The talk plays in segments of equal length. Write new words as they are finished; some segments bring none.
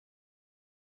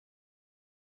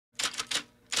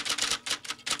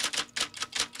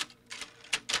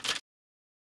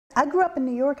I grew up in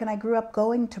New York and I grew up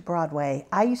going to Broadway.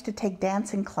 I used to take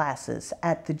dancing classes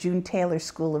at the June Taylor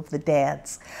School of the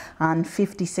Dance on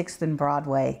 56th and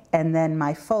Broadway. And then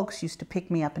my folks used to pick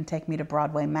me up and take me to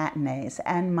Broadway matinees.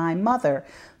 And my mother,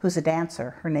 who's a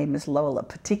dancer, her name is Lola,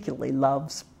 particularly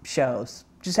loves shows.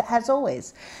 Just as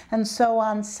always. And so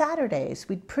on Saturdays,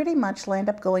 we'd pretty much land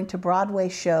up going to Broadway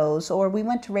shows, or we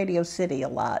went to Radio City a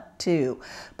lot too.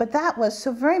 But that was,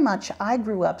 so very much, I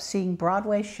grew up seeing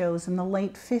Broadway shows in the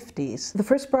late 50s. The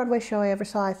first Broadway show I ever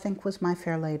saw, I think, was My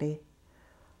Fair Lady.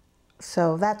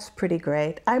 So that's pretty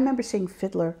great. I remember seeing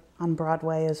Fiddler on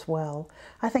Broadway as well.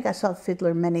 I think I saw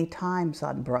Fiddler many times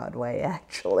on Broadway,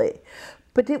 actually.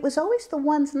 But it was always the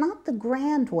ones, not the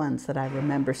grand ones that I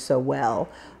remember so well,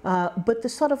 but the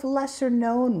sort of lesser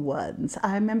known ones.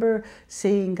 I remember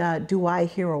seeing Do I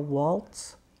Hear a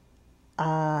Waltz?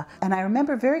 And I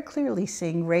remember very clearly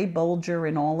seeing Ray Bolger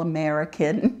in All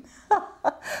American,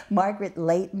 Margaret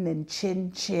Leighton in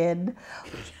Chin Chin.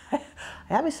 I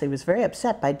obviously was very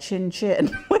upset by Chin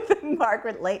Chin with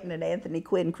Margaret Leighton and Anthony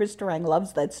Quinn. Chris Durang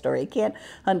loves that story. He can't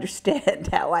understand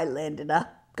how I landed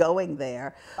up going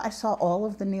there. I saw all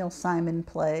of the Neil Simon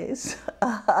plays,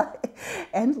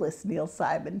 endless Neil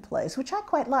Simon plays, which I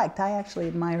quite liked. I actually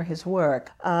admire his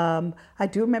work. I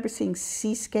do remember seeing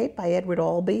Seascape by Edward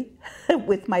Albee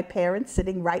with my parents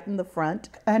sitting right in the front.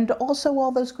 And also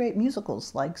all those great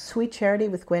musicals like Sweet Charity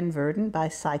with Gwen Verdon by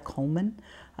Cy Coleman,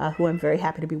 who I'm very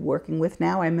happy to be working with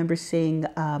now. I remember seeing,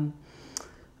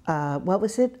 what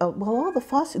was it? Well, all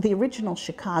the original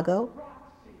Chicago.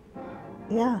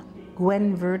 Yeah.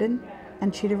 Gwen Verdon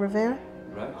and Chita Rivera.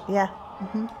 Right. Yeah.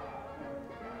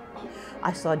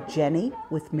 I saw Jenny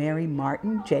with Mary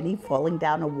Martin, Jenny falling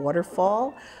down a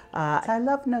waterfall. I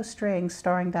love No Strings,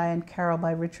 starring Diane Carroll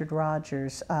by Richard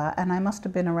Rodgers, and I must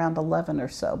have been around 11 or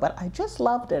so, but I just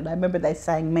loved it. I remember they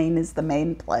sang Maine is the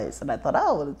Main Place, and I thought,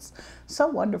 oh, it's so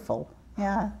wonderful.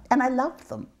 Yeah, and I loved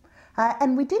them.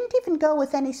 And we didn't even go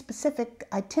with any specific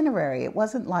itinerary. It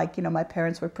wasn't like, you know, my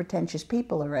parents were pretentious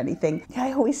people or anything.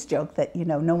 I always joke that, you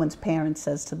know, no one's parent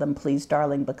says to them, please,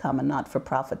 darling, become a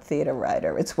not-for-profit theater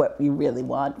writer. It's what we really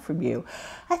want from you.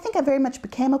 I think I very much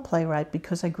became a playwright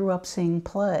because I grew up seeing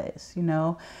plays, you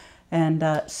know. And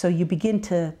so you begin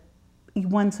to,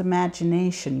 one's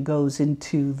imagination goes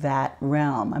into that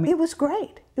realm. I mean, it was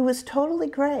great. It was totally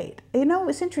great. You know, it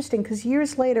was interesting because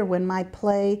years later when my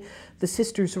play, The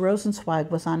Sisters Rosenzweig,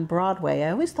 was on Broadway,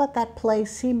 I always thought that play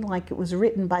seemed like it was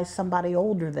written by somebody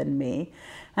older than me.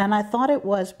 And I thought it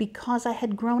was because I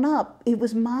had grown up. It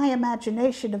was my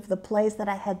imagination of the plays that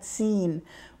I had seen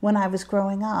when I was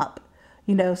growing up.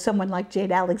 You know, someone like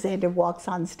Jane Alexander walks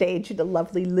on stage in a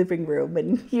lovely living room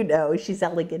and, you know, she's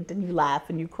elegant and you laugh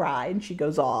and you cry and she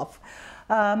goes off.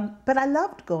 But I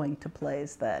loved going to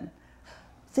plays then.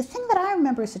 The thing that I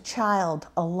remember as a child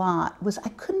a lot was I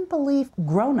couldn't believe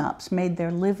grown-ups made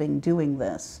their living doing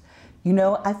this. You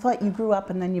know, I thought you grew up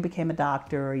and then you became a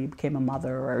doctor or you became a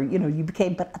mother or, you know, you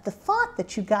became, but the thought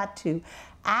that you got to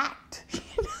act,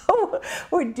 you know,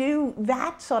 or do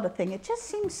that sort of thing, it just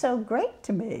seemed so great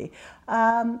to me.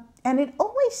 And it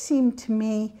always seemed to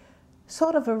me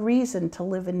sort of a reason to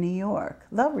live in New York.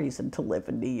 The reason to live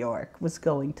in New York was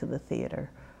going to the theater.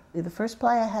 The first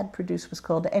play I had produced was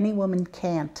called Any Woman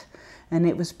Can't, and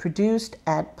it was produced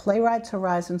at Playwrights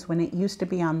Horizons when it used to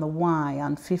be on the Y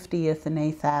on 50th and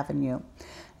 8th Avenue.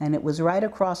 And it was right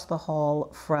across the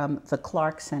hall from the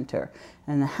Clark Center.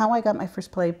 And how I got my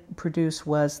first play produced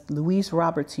was Louise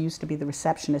Roberts, who used to be the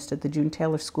receptionist at the June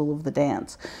Taylor School of the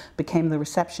Dance, became the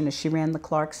receptionist. She ran the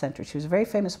Clark Center. She was a very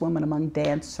famous woman among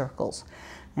dance circles.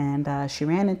 And she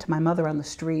ran into my mother on the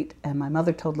street, and my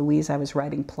mother told Louise I was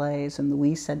writing plays, and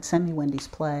Louise said, send me Wendy's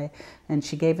play. And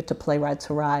she gave it to Playwrights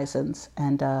Horizons,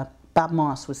 and Bob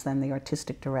Moss was then the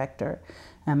artistic director.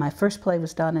 And my first play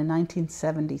was done in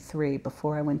 1973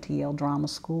 before I went to Yale Drama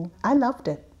School. I loved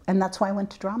it, and that's why I went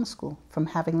to drama school, from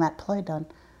having that play done.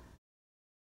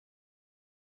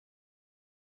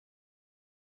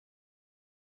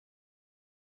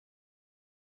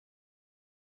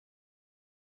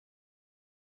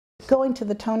 Going to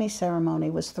the Tony ceremony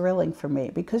was thrilling for me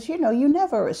because, you know, you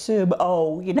never assume,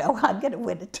 oh, you know, I'm going to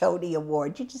win a Tony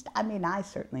Award. You just, I mean, I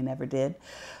certainly never did.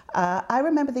 I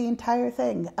remember the entire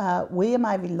thing. William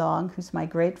Ivy Long, who's my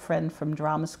great friend from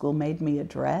drama school, made me a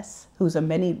dress, who's a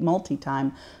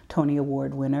multi-time Tony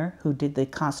Award winner, who did the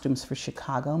costumes for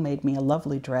Chicago, made me a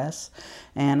lovely dress.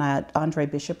 And Andre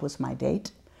Bishop was my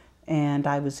date. And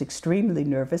I was extremely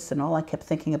nervous, and all I kept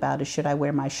thinking about is, should I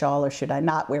wear my shawl or should I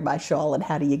not wear my shawl, and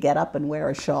how do you get up and wear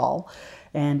a shawl,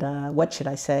 and what should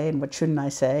I say and what shouldn't I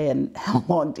say, and how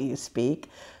long do you speak?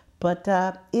 But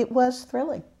it was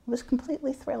thrilling. It was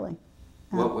completely thrilling.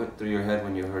 What went through your head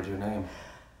when you heard your name?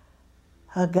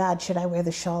 Oh God, should I wear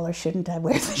the shawl or shouldn't I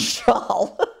wear the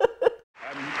shawl?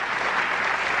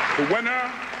 The winner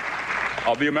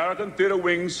of the American Theater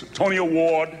Wing's Tony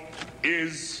Award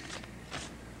is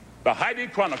the HEIDI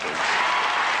CHRONICLES.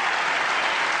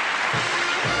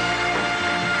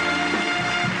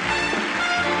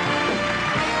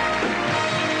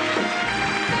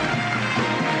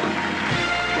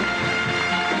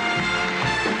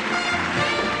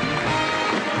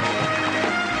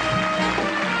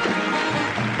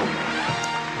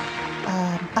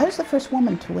 I was the first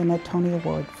woman to win a Tony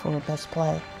Award for Best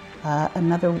Play. A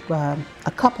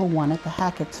couple won it, the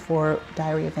Hackett's, for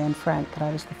Diary of Anne Frank, but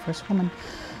I was the first woman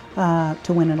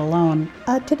to win it alone.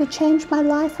 Did it change my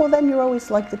life? Well, then you're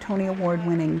always like the Tony Award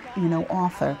winning,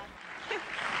 author.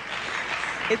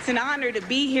 It's an honor to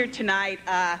be here tonight.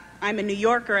 I'm a New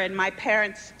Yorker, and my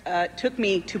parents took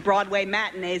me to Broadway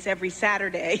matinees every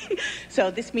Saturday,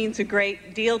 so this means a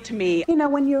great deal to me.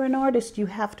 When you're an artist, you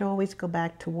have to always go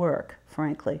back to work,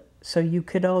 frankly. So you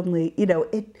could only,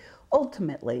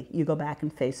 ultimately, you go back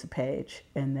and face a page,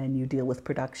 and then you deal with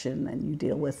production, and you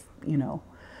deal with,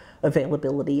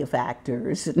 availability of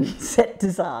actors and set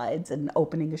designs and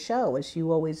opening a show, as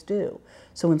you always do.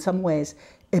 So in some ways,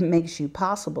 it makes you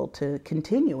possible to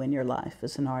continue in your life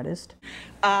as an artist.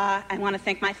 I want to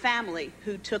thank my family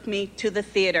who took me to the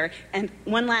theater. And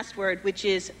one last word, which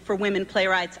is for women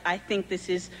playwrights, I think this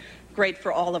is great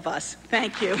for all of us.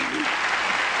 Thank you.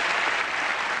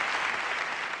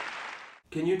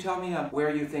 Can you tell me where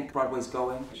you think Broadway's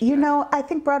going? I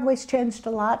think Broadway's changed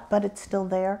a lot, but it's still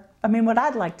there. I mean, what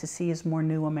I'd like to see is more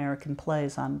new American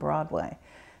plays on Broadway.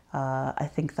 I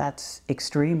think that's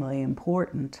extremely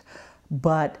important.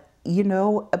 But,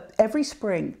 every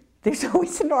spring, there's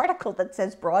always an article that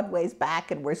says Broadway's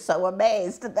back and we're so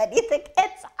amazed. And then you think,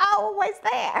 it's always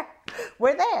there.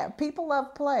 We're there. People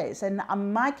love plays. And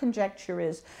my conjecture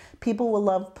is people will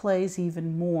love plays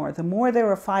even more. The more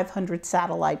there are 500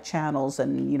 satellite channels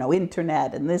and,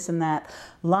 internet and this and that,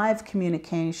 live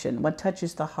communication, what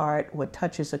touches the heart, what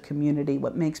touches a community,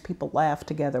 what makes people laugh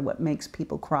together, what makes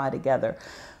people cry together,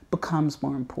 becomes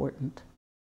more important.